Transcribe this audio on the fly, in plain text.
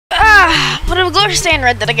But a glorious day in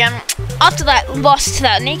Red Dead again. After that loss to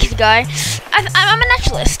that naked guy, I'm a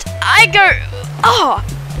naturalist. I go,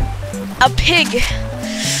 a pig.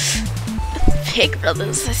 Pig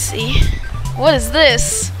brothers, I see. What is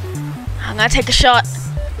this? I'm gonna take a shot.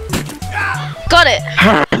 Got it.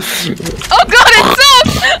 Oh god, it's off!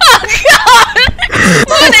 Oh god!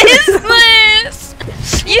 What is this?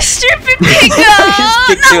 You stupid pig! Just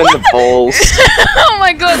kicked you in the balls. Oh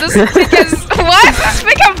my god, this pig has... Why does this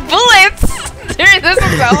pig have bullets? Dude, this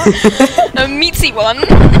is a meaty one.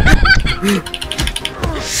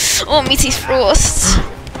 Oh, meaty frost.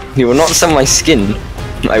 You will not sell my skin.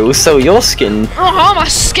 I will sell your skin. Oh, I'm a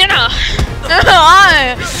skinner.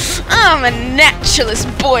 I'm a naturalist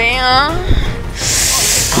boy,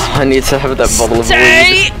 I need to have that bottle of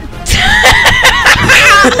weed.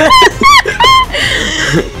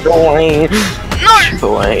 Boing. No!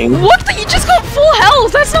 Boing. What? You just got full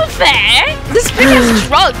health. That's not fair. This pig has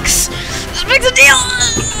drugs. This pig's a deal.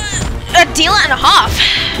 A deal and a half.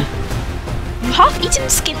 Half-eaten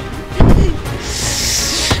skin.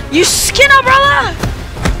 You skinner, brother.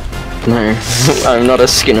 No, I'm not a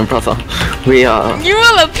skinner brother. We are. You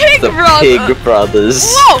are a pig the brother. Pig brothers.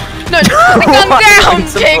 Whoa! No, put the gun down,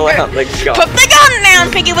 pig. Gun. Put the gun down,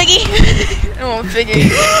 piggy wiggy. Oh, piggy.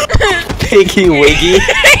 Piggy wiggy.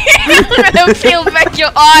 I'm gonna peel back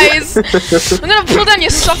your eyes. I'm gonna pull down your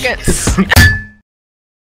sockets.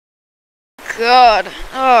 God.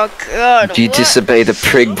 Oh god. Do you disobey the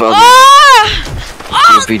pig brother? Oh!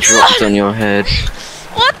 You'll be dropped on your head.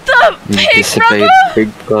 What the You pig disobey brother? the pig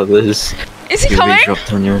brothers. Is he You'll coming? be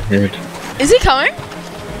dropped on your head. Is he coming?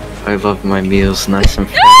 I love my meals nice and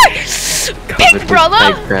fresh. Pig Covered brother!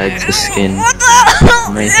 with fake rags of skin. What the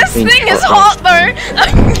hell? Made This things thing is hot. hot though! I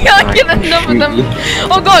can't get enough of them.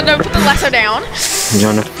 Oh god, no, put the lasso down. You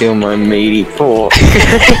wanna feel my meaty pork?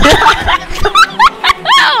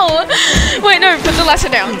 Ow! Wait, no, put the lasso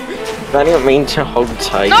down. I didn't mean to hold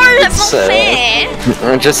tight. No, that's not fair.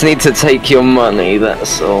 I just need to take your money,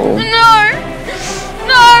 that's all. No!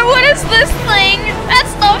 No, what is this thing?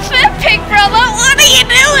 That's not fair, pig brother! What are you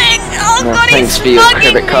doing? Oh god, Thanks he's for your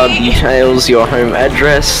mugging credit card me. details, your home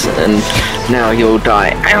address, and now you'll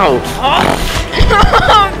die. Ow!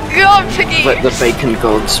 Oh god, piggy! Let the bacon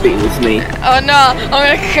gods be with me. Oh no, I'm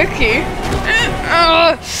gonna cook you.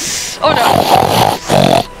 Oh no.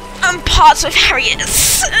 I'm parts of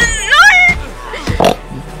Harriet's. No!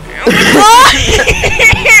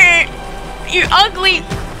 You ugly.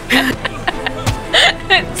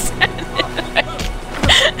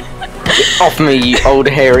 Get off me, you old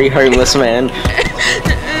hairy homeless man.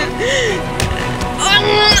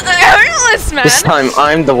 Homeless man? This time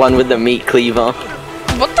I'm the one with the meat cleaver.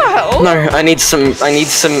 What the hell? No, I need some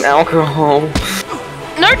alcohol.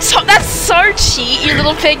 No, that's so cheat, you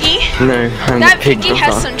little piggy. No, I'm That the pig piggy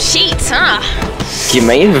has brother. some cheats, huh? You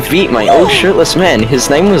may have beat my old shirtless man. His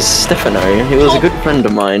name was Stefano. He was a good friend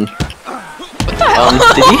of mine. What the hell?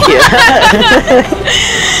 Did you hear that?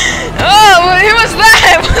 Oh, well, who was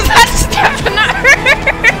that? Was that Stefano?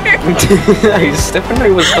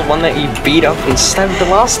 Stefano was the one that you beat up and stabbed the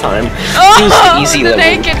last time. Oh, He was the easy the level.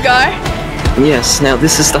 naked guy. Yes, now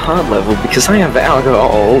this is the hard level because I have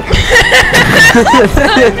alcohol.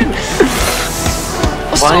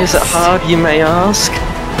 Why is it hard, you may ask?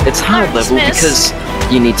 It's hard level because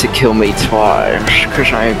you need to kill me twice,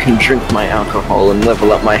 because I can drink my alcohol and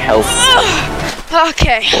level up my health.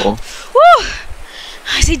 Okay. Or Woo!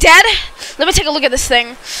 Is he dead? Let me take a look at this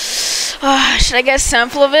thing. Should I get a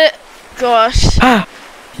sample of it? Gosh.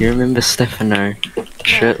 you remember Stefano,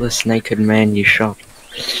 shirtless naked man you shot?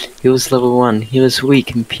 He was level 1, he was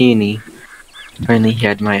weak and puny. If only he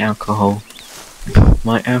had my alcohol.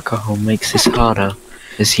 My alcohol makes this harder,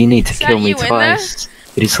 as you need to kill me twice.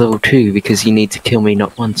 It is level 2 because you need to kill me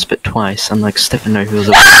not once but twice, unlike Stefano who was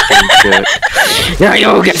a fucking jerk. Now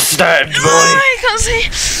you'll get stabbed, boy! I can't see.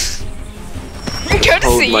 Good to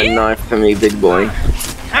Hold see my you. knife for me, big boy.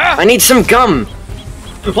 I need some gum!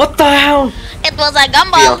 What the hell? It was a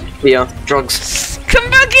gumball. Here, drugs. Come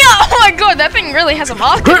back here! Oh my god, that thing really has a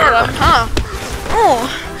mark for them, huh? Oh,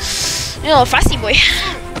 you little fussy boy.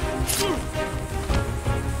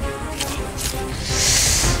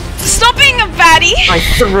 Stop being a baddie! My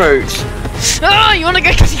throat! Oh, you wanna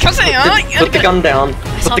go cussy, huh? Put the gun down.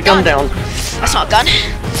 Put the gun down. That's not a gun.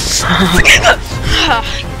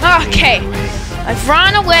 Okay, I've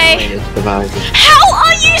run away. How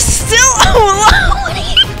are you still alone?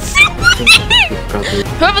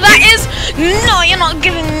 Whoever that is, no, you're not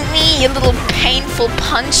giving me a little painful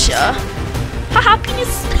puncher. Haha,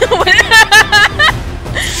 penis.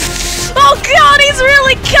 Oh god, he's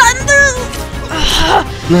really cutting through.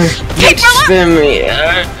 No, Pig brother! spare me.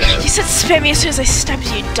 said spare me as soon as I stabbed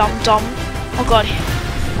you, dumb. Oh god.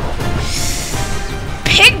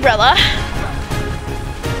 Pig brother?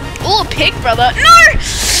 Oh, pig brother. No!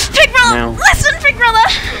 Pig brother! No. Listen, pig brother!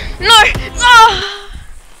 No!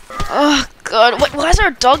 Oh god. Wait, why is there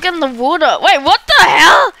a dog in the water? Wait, what the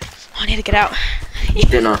hell? Oh, I need to get out.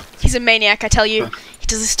 Dinner. He's a maniac, I tell you. He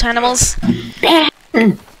does this to animals.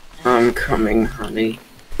 I'm coming, honey.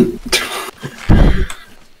 Why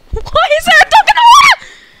is there a dog in the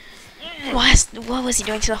water? What was he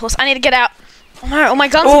doing to the horse? I need to get out. Oh no, all my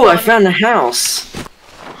guns are Oh, I gone. found a house.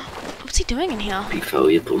 What's he doing in here? Be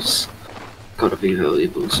valuables. Gotta be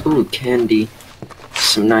valuables. Ooh, candy.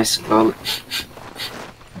 Some nice garlic.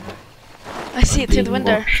 I see it through the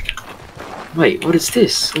window. Wait, what is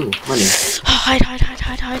this? Ooh, money. Oh, hide.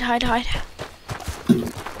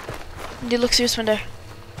 He looks through this window.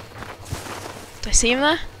 Do I see him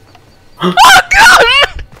there? Oh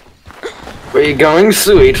god! Where you going,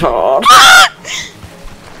 sweetheart?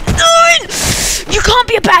 No! You can't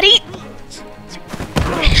be a baddie!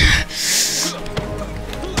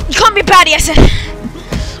 You can't be a baddie, I said.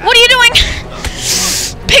 What are you doing?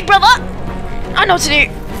 Pig brother! I know what to do.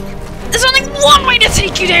 There's only one way to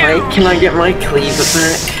take you down! Wait, can I get my cleaver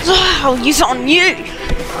back? I'll use it on you!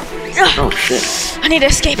 Oh shit. I need to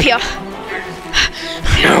escape here.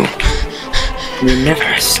 No. You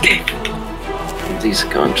never escape. These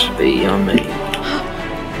are going to be yummy.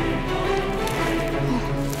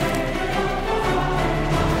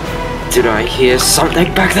 Did I hear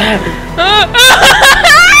something back there?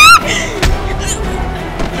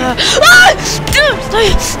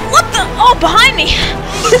 What the? Oh, behind me!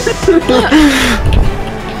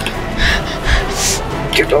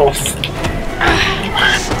 Get off.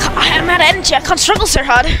 I'm out of energy. I can't struggle so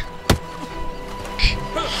hard.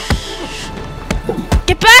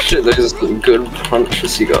 Get back! Shit, those are some good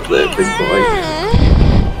punches you got there, big boy.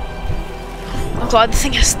 Oh god, the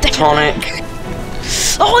thing has definitely... Tonic.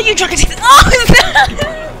 Oh, you drug it! Oh!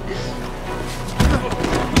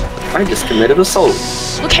 I just committed assault.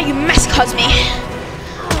 Look how you massacred me.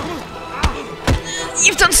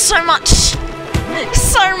 You've done so much.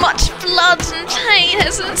 So much blood and pain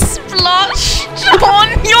has splashed on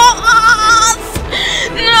your ass.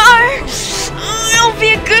 No. It'll be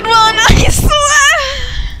a good one, I swear.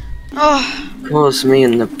 Oh. Caused me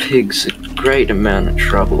and the pigs a great amount of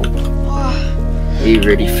trouble. Are you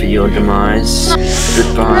ready for your demise?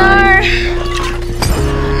 Goodbye.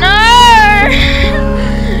 No.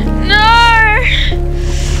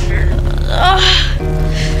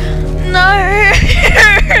 No.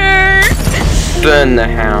 Burn the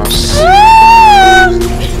house.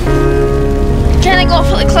 Getting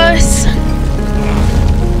awfully close.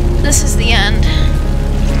 This is the end.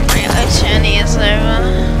 My journey is over.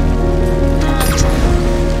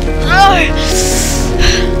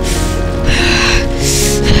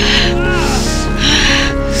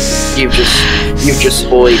 You've just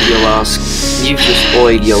spoiled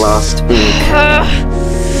your last ink.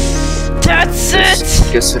 That's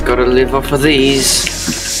it. Guess I gotta live off of these.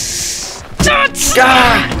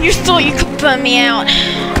 You thought you could burn me out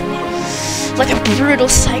like a brutal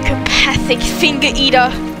psychopathic finger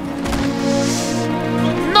eater.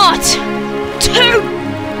 Not today.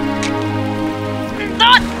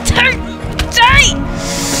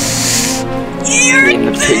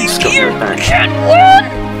 You think you can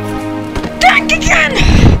win?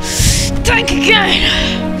 Think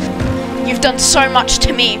again. You've done so much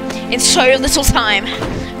to me in so little time.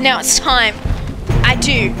 Now it's time I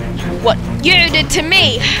do what you did to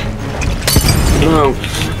me. No.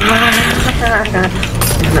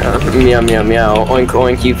 Meow meow meow. Oink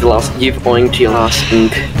oink. You've oinked your last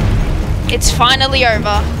ink. It's finally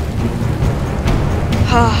over.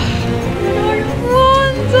 I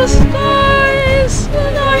won the skies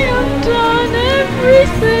and I have done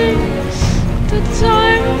everything. The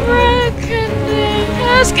time of reckoning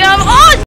has come. Oh!